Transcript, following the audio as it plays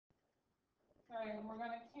Okay, and we're going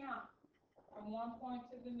to count from one point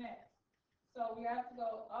to the next. So we have to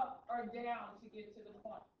go up or down to get to the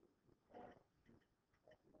point.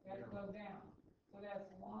 We have to go down. So that's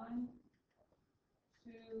 1,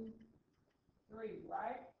 2, 3,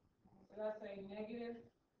 right? So that's a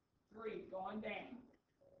 -3 going down.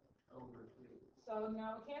 Over 2. So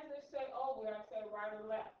now we can't just say over, we have to say right or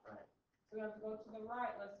left. Right. So we have to go to the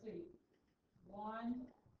right. Let's see. 1,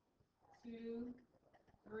 2,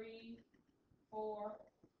 3, 4,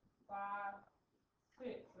 5,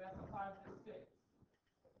 6. So that's a positive 6.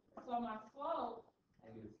 So my slope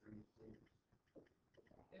 -3, 6.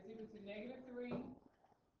 is equal to -3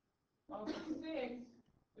 over 6,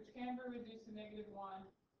 which can be reduced to -1/2.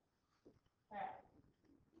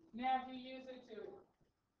 Now, if you use it to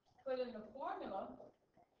put in the formula,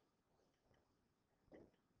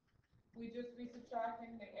 we just be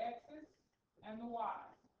subtracting the x's and the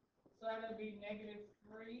y's. So that'll be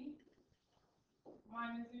 -3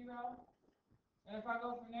 minus 0. And if I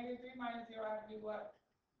go from -3 minus 0, I have to do what?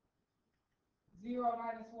 0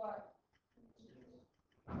 minus what? 6.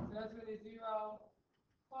 So that's really 0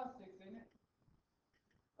 plus 6, isn't it?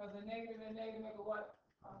 Because the negative and negative make a what?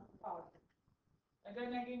 Positive. And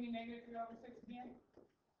doesn't that give me -3 over 6 again?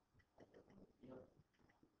 Yep.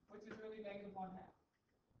 Which is really -1/2.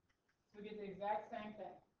 So we get the exact same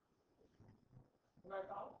thing. Right,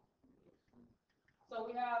 follow? So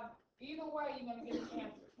we have, either way, you're going to get the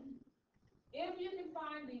answer. If you can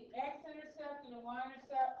find the x-intercept and the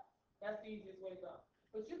y-intercept, that's the easiest way to go.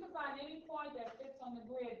 But you can find any point that fits on the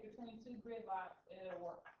grid between two grid lines, and it'll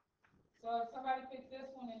work. So if somebody picked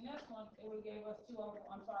this one and this one, it would give us 1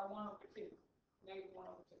 over 2. -1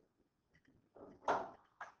 over 2.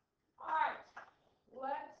 All right.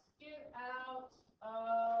 Let's get out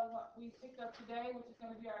what we picked up today, which is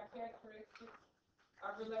going to be our characteristics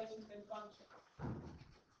of relations and functions.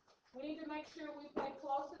 We need to make sure we pay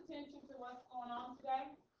close attention to what's going on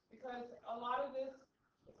today, because a lot of this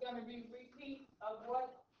is going to be repeat of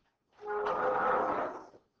what our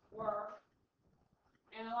tests were,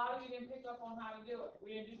 and a lot of you didn't pick up on how to do it.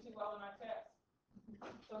 We didn't do too well in our tests.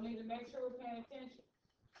 So we need to make sure we're paying attention.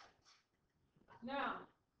 Now,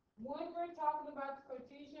 when we're talking about the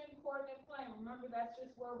Cartesian coordinate plane, remember that's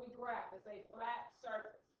just where we graph. It's a flat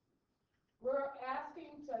surface. We're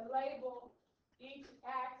asking to label each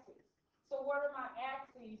axis. So what are my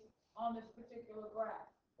axes on this particular graph?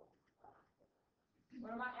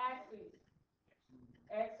 What are my axes?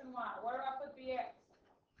 X and Y. Where do I put the X?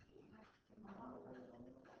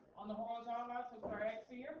 On the horizontal line, so we put our X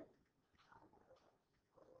here.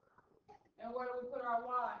 And where do we put our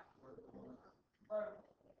Y? Vertical.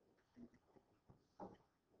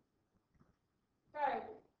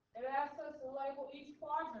 Okay, it asks us to label each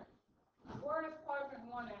quadrant. Where is quadrant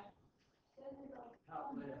 1 at?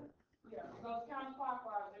 Top left. Yeah, it goes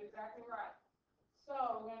counterclockwise. You're exactly right.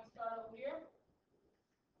 So we're going to start up here.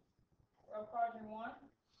 We're quadrant 1.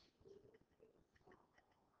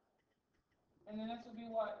 And then this will be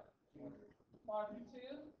what? Quadrant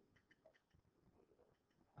 2.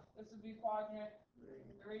 This would be quadrant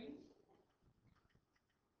 3.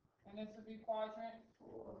 And this would be quadrant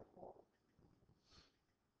 4.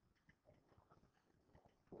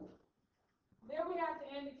 Then we have to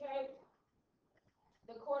indicate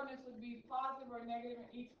the coordinates would be positive or negative in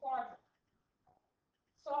each quadrant.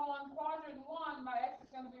 So on quadrant 1, my x is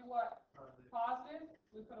going to be what? Positive.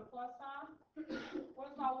 We put a plus sign.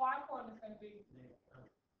 What is my y coordinate going to be?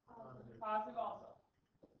 Positive also.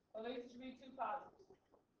 So these should be 2 positives.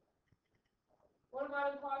 What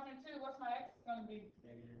about in quadrant 2? What's my x going to be?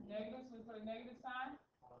 Negative. So we put a negative sign.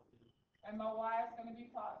 And my y is going to be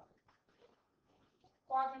positive.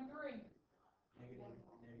 Quadrant 3.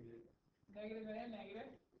 Negative and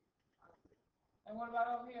negative. And what about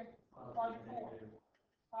over here? Quadrant 4.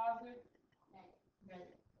 Positive.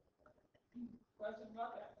 Negative. Questions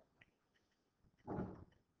about that?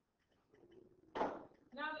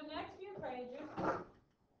 Now the next few pages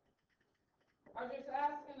are just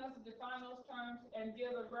asking us to define those terms and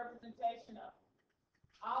give a representation of them.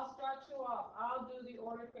 I'll start you off. I'll do the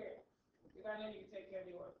ordered pair, because I know you can take care of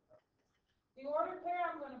the order. The ordered pair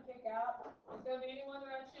I'm going to pick out is going to be anyone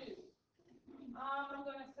that I choose. I'm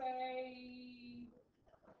going to say,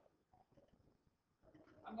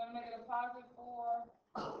 I'm going to make it a positive 4,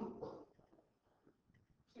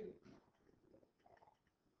 2.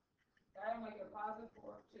 That'll make it a positive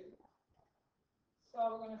 4, 2. So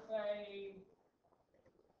we're going to say,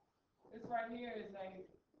 this right here is a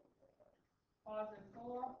positive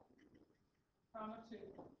 4, comma 2.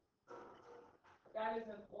 That is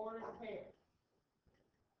an ordered pair.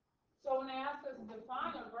 So when they ask us to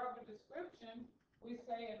define a verbal description, we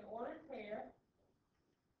say an ordered pair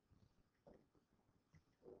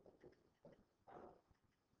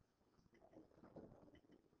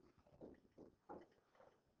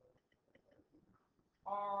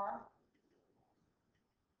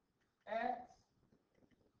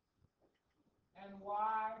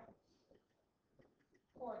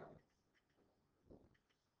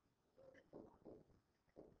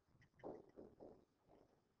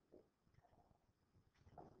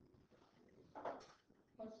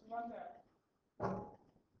What's that?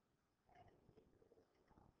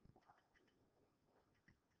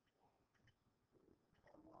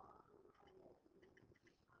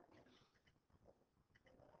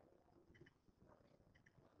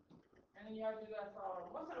 And then you have to do that for all of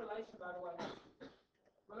them. What's a relation, by the way?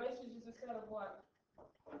 Relation is just a set of what?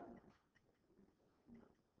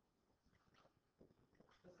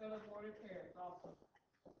 A set of ordered pairs also.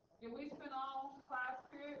 Did we spend all class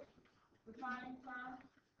period defining terms?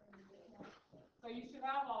 So you should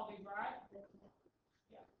have all these, right?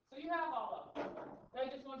 Yeah. So you have all of them. They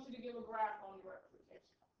just want you to give a graph on the representation.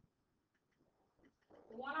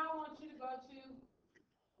 The one I want you to go to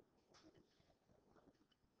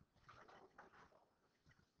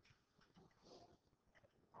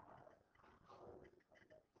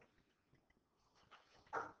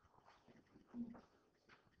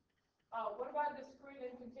what about discrete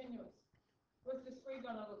and continuous? What's discrete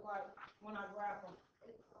gonna look like when I graph them?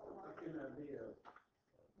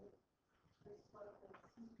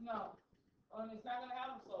 No. It's not gonna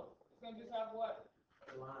have a slope. It's gonna just have what?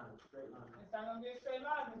 A line, straight line. It's not gonna be a straight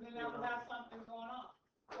line, but then that would have something going on.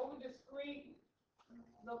 What would discrete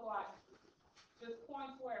look like? Just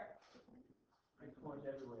points where? It points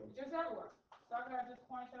everywhere. Just everywhere. So I'm gonna have just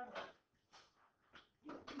points everywhere.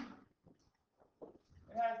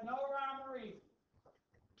 It has no rhyme or reason.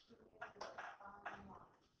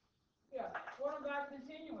 Yeah. What about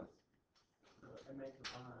continuous? It makes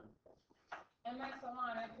a line. It makes a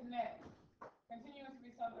line. It connects. Continuous would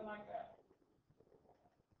be something like that.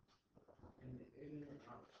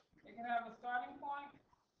 It can have a starting point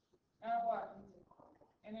and a what?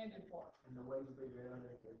 An ending point. And the way you figure out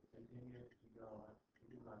if it's continuous, you go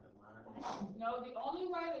like a line. No, the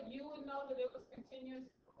only way that you would know that it was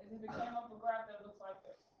continuous is if it came up a graph that looks like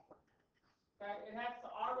this. Okay? It has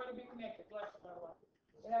to already be connected. Bless you, by the way.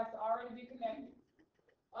 It has to already be connected.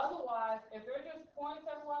 Otherwise, if they're just points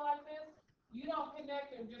everywhere like this, you don't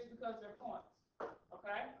connect them just because they're points.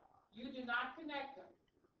 Okay? You do not connect them.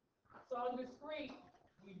 So in discrete,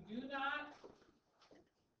 you do not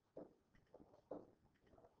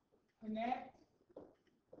connect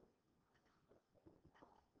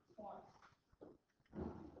points.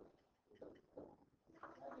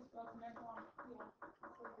 I just go connect one.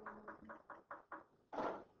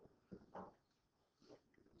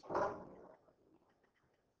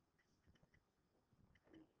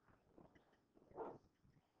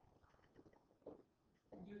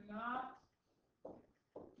 Do not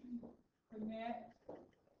connect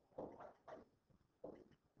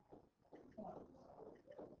points.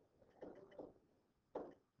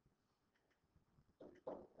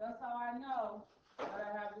 That's how I know that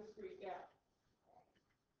I have discrete gap.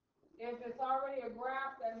 If it's already a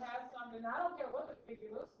graph that has something, I don't care what the figure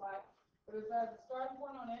looks like, but if it has a starting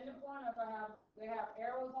point on an ending point, if they have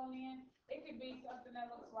arrows on the end, it could be something that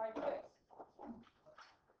looks like this.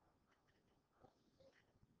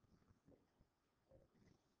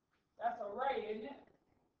 That's a ray, isn't it?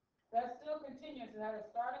 That's still continuous. It has a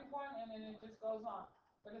starting point and then it just goes on.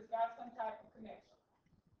 But it's got some type of connection.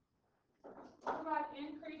 What about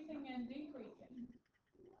increasing and decreasing?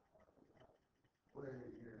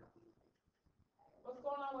 What's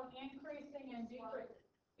going on with increasing and decreasing?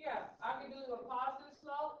 Yeah, I can do a positive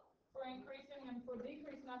slope for increasing, and for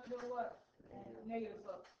decreasing I can do what? Negative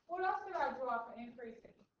slope. What else could I draw for increasing?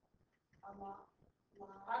 A line.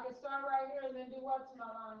 I can start right here and then do what to my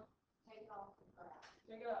line? Take off the graph.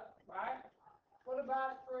 Take it up, right? What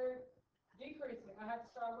about for decreasing? I have to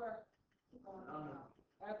start where? Going down.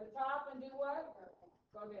 At the top and do what?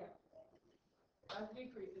 Go down. That's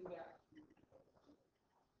decreasing there.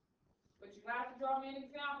 But you have to draw me an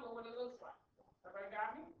example of what it looks like. Everybody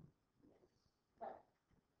got me? Okay.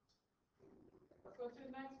 Let's go to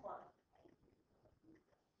the next part.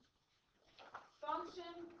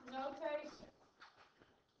 Function notation.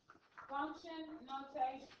 Function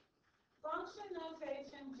notation. Function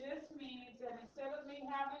notation just means that instead of me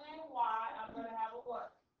having a y, I'm going to have a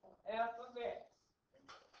what? F of x.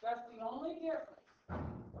 That's the only difference.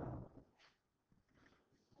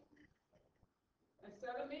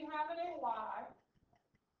 Instead of me having a y,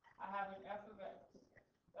 I have an f of x.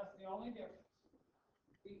 That's the only difference.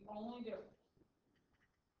 The only difference.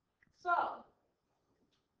 So,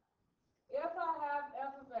 if I have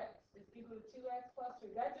f of x is equal to 2x plus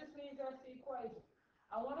 3, that just means that's the equation.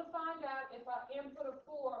 I want to find out if I input a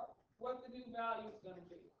 4, what the new value is going to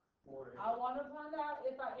be. I want to find out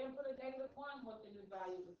if I input a -1, what the new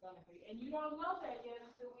value is going to be. And you don't know that yet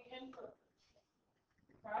until we input.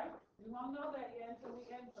 Okay? You won't know that yet until we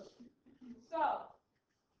input. So,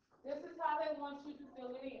 this is how they want you to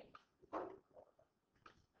fill it in.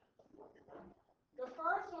 The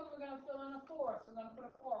first one gonna fill in a 4, so we're gonna put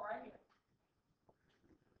a 4 right here.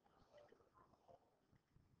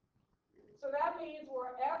 So that means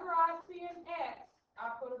wherever I see an X,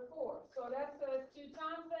 I put a 4. So that says 2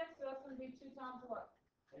 times X, so that's gonna be 2 times what?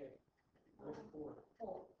 Hey, where's the 4?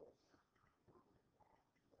 4.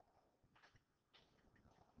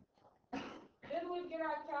 Then we get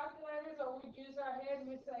our calculators, or we use our head and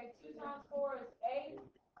we say 2 times 4 is 8.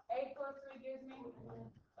 8 plus 3 gives me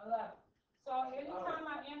 11. So anytime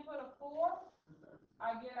I input a 4,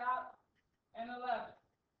 I get out an 11.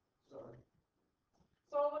 Sorry.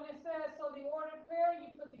 So when it says, so the ordered pair, you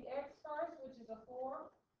put the X first, which is a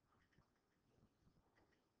 4,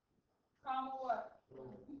 comma what?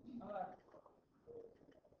 11.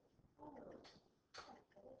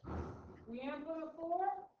 We input a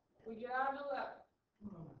 4, we get out an 11.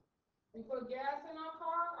 We put gas in our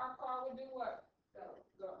car will do what?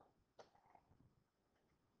 Go.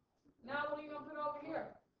 Now what are you going to put over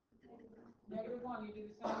here? -1, you do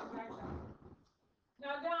the same exact thing.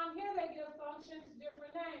 Now down here they give functions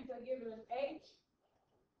different names. They give it an H,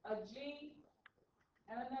 a G,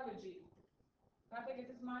 and another G. I think it's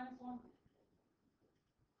just -1.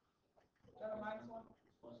 Is that a -1?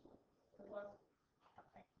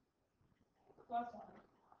 +1.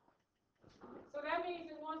 So that means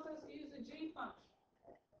it wants us to use the G function.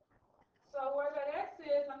 So where that X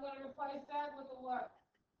is, I'm going to replace that with a what?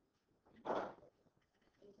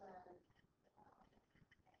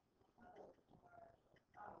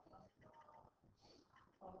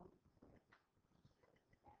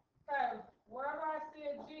 Okay, wherever I see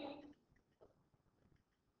a G,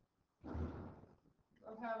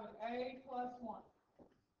 I'll have an A plus 1.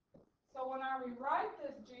 So when I rewrite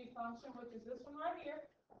this G function, which is this one right here,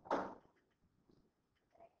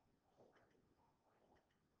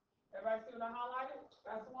 everybody see what I highlighted?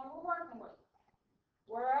 That's the one we're working with.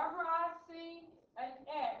 Wherever I see an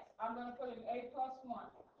X, I'm going to put an A plus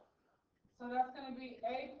 1. So that's going to be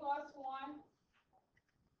A plus 1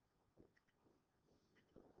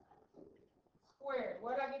 squared.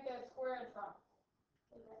 Where did I get that squared from?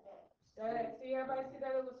 That X. See, everybody see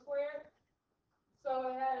that it was squared? So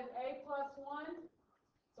it had an A plus 1.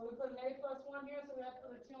 So we put an A plus 1 here, so we have to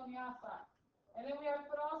put a 2 on the outside. And then we have to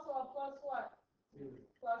put also a plus what? 2.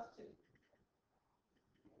 Plus 2.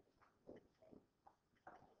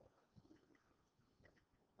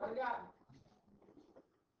 I got it.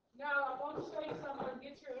 Now I want to show you something to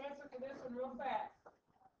get your answer for this one real fast.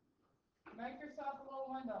 Make yourself a little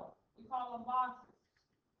window. We call them boxes.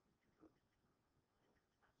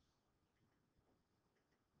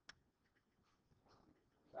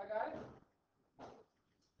 I got it?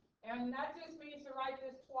 And that just means to write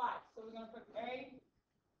this twice. So we're going to put A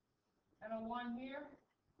and a 1 here,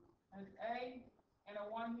 and A and a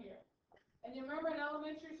 1 here. And you remember in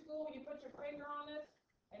elementary school, you put your finger on this,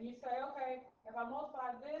 and you say, okay, if I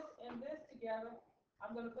multiply this and this together,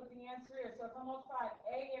 I'm going to put the answer here. So if I multiply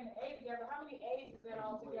A and A together, how many A's is there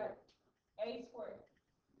all together? A squared.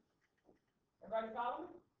 Everybody follow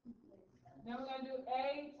me? Then we're going to do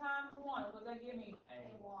A times 1. What does that give me?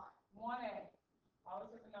 A. 1A. Always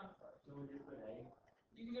put the number first. So we just put A.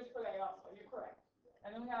 You can just put A also. You're correct.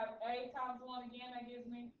 And then we have A times 1 again. That gives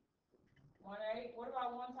me 1A. What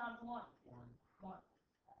about 1 times 1? 1.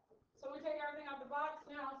 So we take everything out the box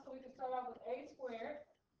now, so we can start off with A squared.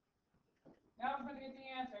 Now we're going to get the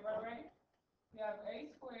answer. Everybody ready? We have A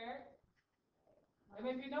squared. And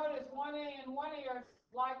if you notice, 1A and 1A are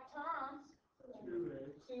like terms.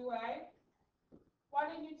 2A. 2A. Why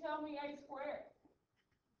didn't you tell me A squared?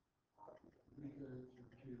 Because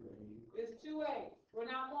it's 2A. It's 2A. We're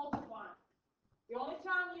not multiplying. The only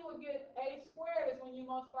time you would get A squared is when you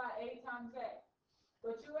multiply A times A.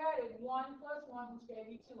 But you added 1 plus 1, which gave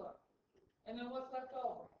you 2 of it. And then what's left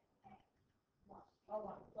over?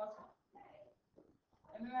 1 plus 1.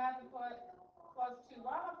 And then I have to put plus 2.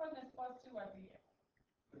 Why am I putting this plus 2 at the end?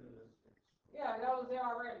 Yeah, that was there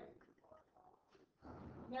already.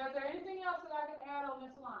 Now, is there anything else that I can add on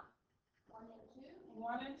this line? 1 and 2.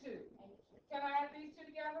 1 and 2. Can I add these two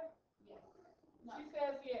together? Yes. She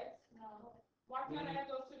says yes. No. Why can't I add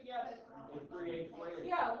those two together? It's 3A squared.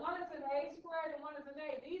 Yeah, one is an A squared and one is an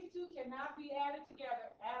A. These two cannot be added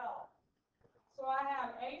together at all. So I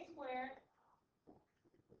have A squared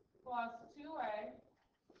plus 2A,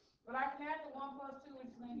 but I can add the 1 plus 2, which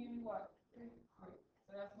is going to give me what? 3.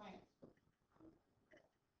 So that's my answer.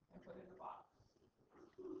 And put it in the box.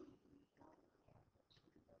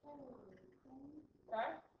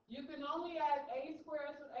 Okay? You can only add A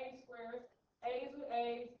squares with A squares, A's with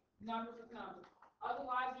A's, numbers with numbers.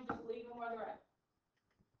 Otherwise, you just leave them where they're at.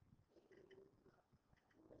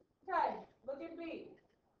 Okay, look at B.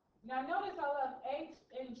 Now notice I left H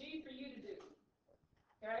and G for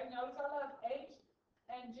Okay, notice I left H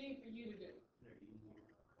and G for you to do. They're easier.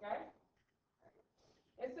 Okay?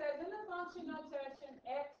 It says in the function notation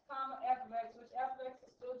x comma f of x, which f of x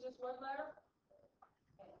is still just what letter?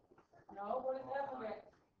 No, what is f of x?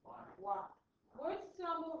 Why? Y. Which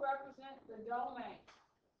symbol represents the domain?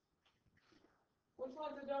 Which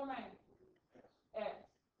one's the domain? X.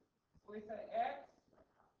 We say x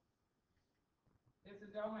is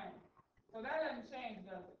the domain. So that doesn't change,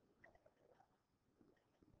 does it?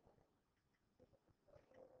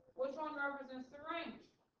 Which one represents the range?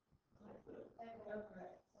 F of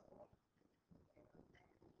x.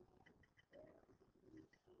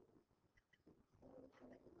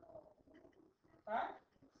 Right?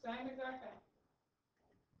 Same exact thing.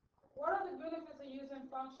 What are the benefits of using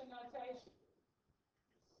function notation?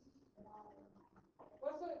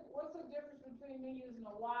 What's the difference between me using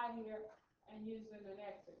a y here and using an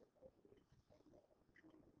x here?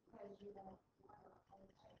 Because you don't.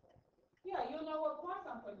 Yeah, you'll know what points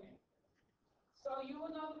I'm putting in. So you will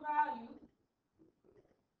know the value.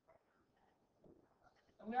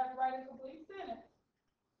 And we have to write a complete sentence.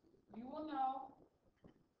 You will know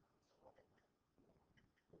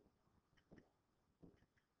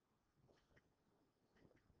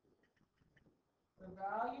the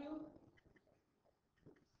value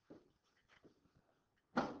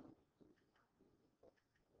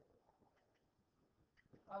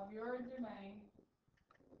of your domain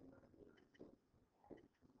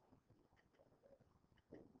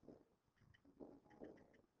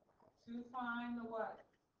to find the what?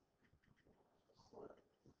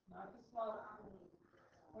 Not the slope.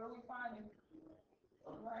 What are we finding?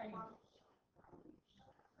 Range.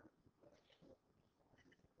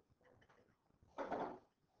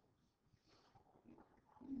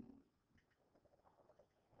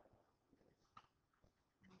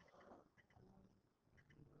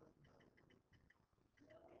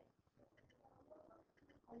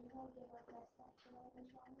 Are you gonna give us that section of the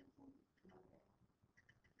Jonathan?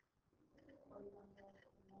 Or you gonna go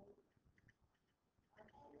with the note?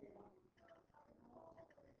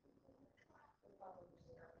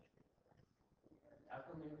 How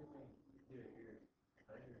come everything you do it here?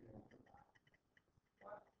 Later here.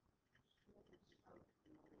 What?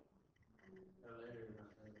 No, later is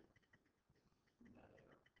not there.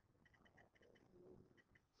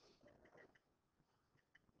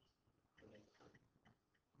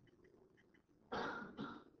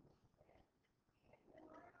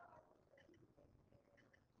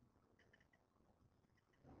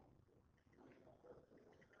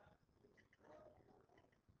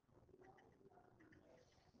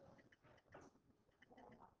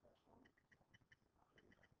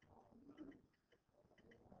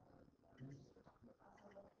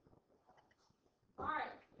 All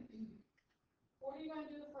right. What are you going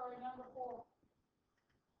to do for number 4?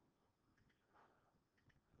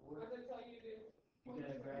 What does it tell you to do? You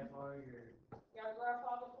gotta graph all your, You got to graph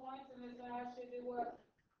all the points, and it's going to ask you to do what?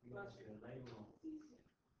 you got to label.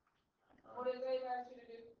 What does it ask you to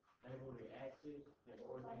do? Label the axis, the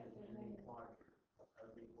coordinates, and the part of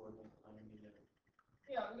the coordinates on the middle.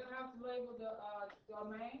 Yeah, we're going to have to label the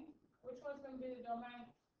domain. Which one's going to be the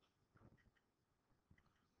domain?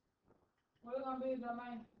 What's going to be the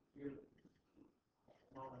domain? Your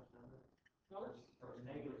smallest number. Nope. Or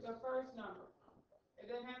negative. The first number. It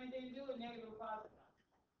doesn't have anything to do with negative or positive.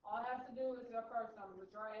 All it has to do is the first number,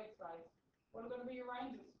 which are our x values. What are going to be your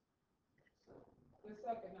ranges? The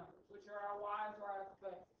second numbers, which are our y's or our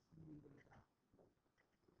x's.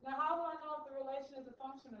 Now, how do I know if the relation is a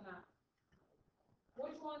function or not?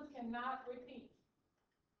 Which ones cannot repeat?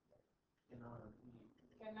 Cannot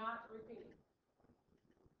repeat.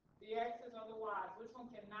 The x's or the y's. Which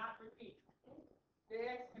one cannot repeat? The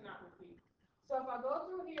x cannot repeat. So if I go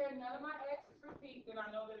through here and none of my x's repeat, then I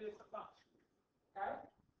know that it's a function. Okay?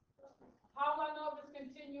 How do I know if it's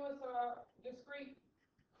continuous or discrete?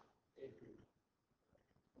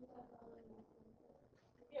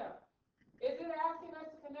 Yeah. Is it asking us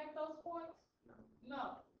to connect those points?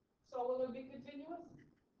 No. So will it be continuous?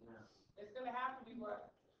 No. It's going to have to be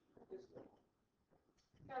what? Discrete.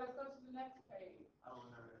 Okay, let's go to the next page. I don't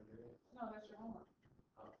know how to do it. No, that's your homework.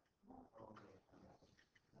 Oh, okay.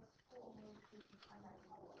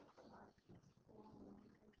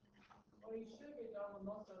 Well, you should get done with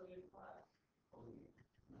most of it in class. Oh, yeah.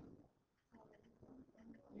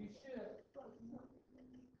 You should.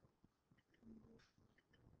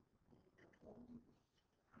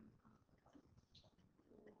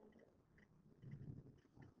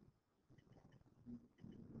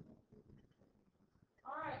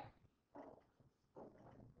 All right.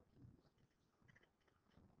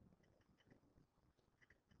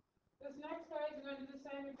 This next page, and gonna do the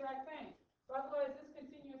same exact thing. By the way, is this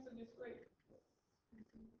continuous or discrete?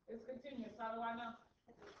 It's continuous, how do I know?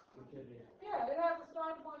 Because it's Yeah, it has a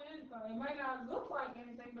starting point and end point. It may not look like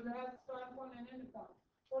anything, but it has a starting point and end point.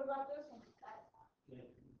 What about this one?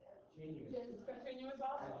 continuous. It's continuous I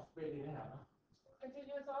also. spit it out.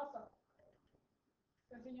 Continuous also.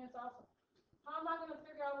 Continuous also. How am I gonna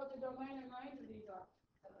figure out what the domain and range of these are?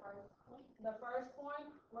 The first point,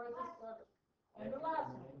 where is this first? And the last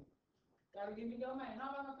one. Gotta give me domain.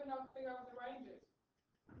 How am I gonna figure out what the range is?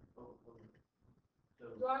 So,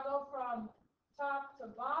 Do I go from top to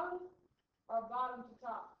bottom or bottom to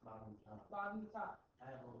top? bottom top. Bottom to top.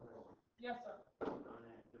 I have one question. Yes, sir. On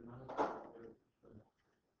that, the most,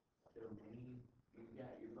 the main, you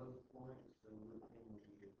got your both points, so which thing would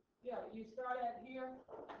you do? Yeah, you start at here,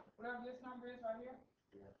 whatever this number is right here.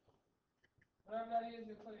 Yeah. Whatever that is,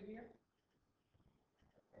 you put it here.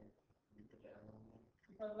 Okay. You put that on there?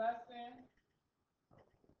 You put less than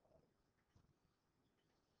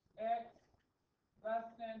x less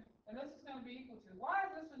than, and this is gonna be equal to. Why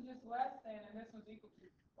is this one just less than and this one's equal to?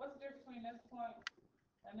 What's the difference between this point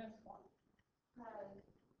and this point? Because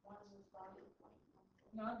one's the starting point.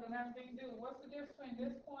 No, it doesn't have anything to do. What's the difference between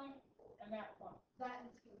this point and that point? That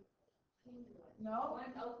is continuous. No.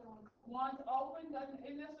 One's open, One's open,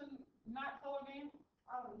 isn't this one not colored in?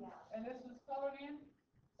 oh, yeah. And this one's colored in?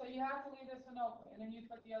 So you have to leave this one open, and then you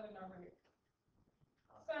put the other number here.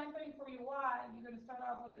 Same thing for your y. You're going to start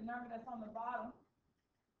off with the number that's on the bottom.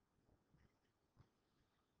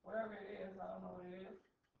 Whatever it is, I don't know what it is.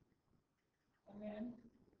 And then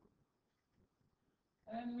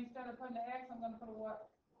instead of putting the x, I'm going to put a what?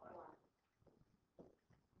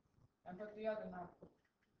 And put the other number.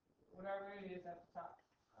 Whatever it is at the top.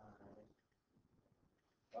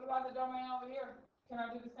 What about the domain over here? Can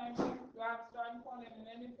I do the same thing? Do I have a starting point and an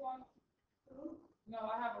ending point? No,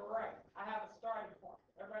 I have a array. I have a starting point.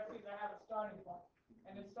 Everybody sees I have a starting point.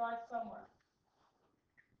 And it starts somewhere.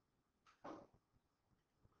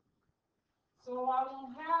 So I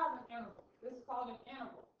won't have an interval. This is called an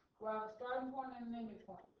interval, where I have a starting point and an ending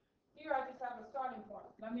point. Here I just have a starting point.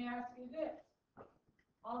 Let me ask you this.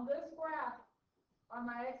 On this graph, are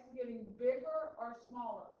my x's getting bigger or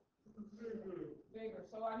smaller? Bigger.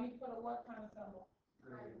 So I need to put a what kind of symbol?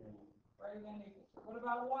 Greater than equal to. What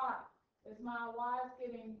about y? Is my y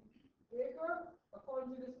getting bigger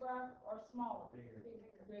according to this graph or smaller? Bigger.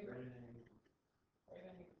 Bigger. Greater than equal. Greater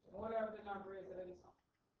than equal to. Whatever the number is at any time.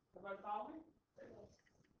 Everybody follow me?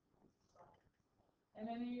 And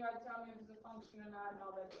then you gotta tell me if it's a function or not and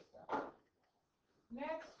all that good stuff.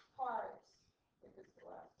 Next part, if it's the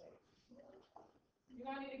last page. You're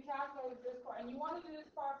gonna need to calculate this part. And you want to do this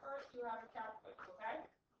part first, you have a calculator, okay?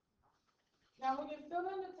 Now when you fill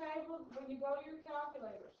in the table, when you go to your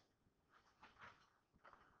calculators,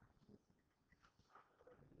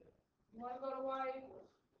 you want to go to y equals.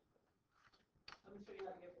 Let me show you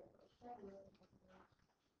how to get there first.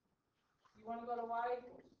 You want to go to y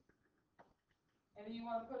equals. And then you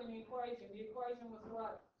want to put in the equation. The equation was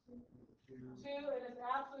what? 2, and it's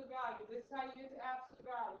absolute value. This is how you get to absolute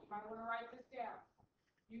value. You might want to write this down.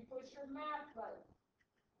 You push your math button.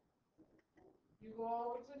 You go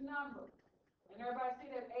over to number. And everybody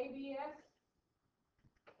see that ABS?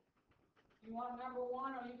 You want number 1,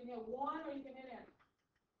 or you can hit 1, or you can hit enter.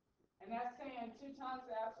 And that's saying 2 times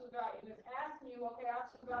the absolute value. And it's asking you, okay,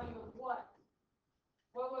 absolute value of what?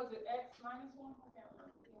 What was it? X minus 1? I can't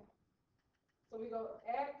remember. Yeah. So we go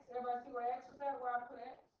x, everybody see where x was at, where I put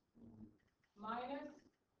x? Minus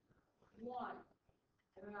 1.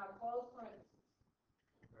 And then I'll close parentheses.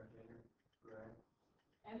 Right.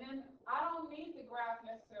 And then I don't need the graph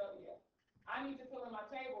necessarily yet. I need to fill in my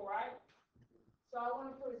table, right? So I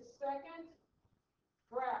want to put a second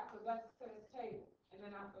graph, because that says table. And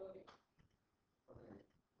then I fill it in. Okay.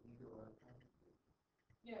 You go up.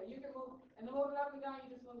 Yeah, you can move, and to move it up and down,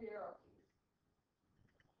 you just move your arrow keys.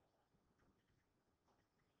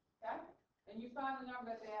 Okay? And you find the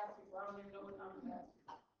number that they ask you for. I don't even know what number they ask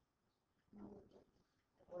you.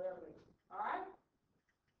 Whatever it is. All right?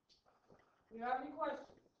 Do you have any questions?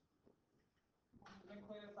 Let me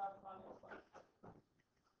clear this out for my next one.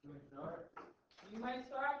 Can we start? You may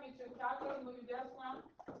start, get your calculator, move your desk around.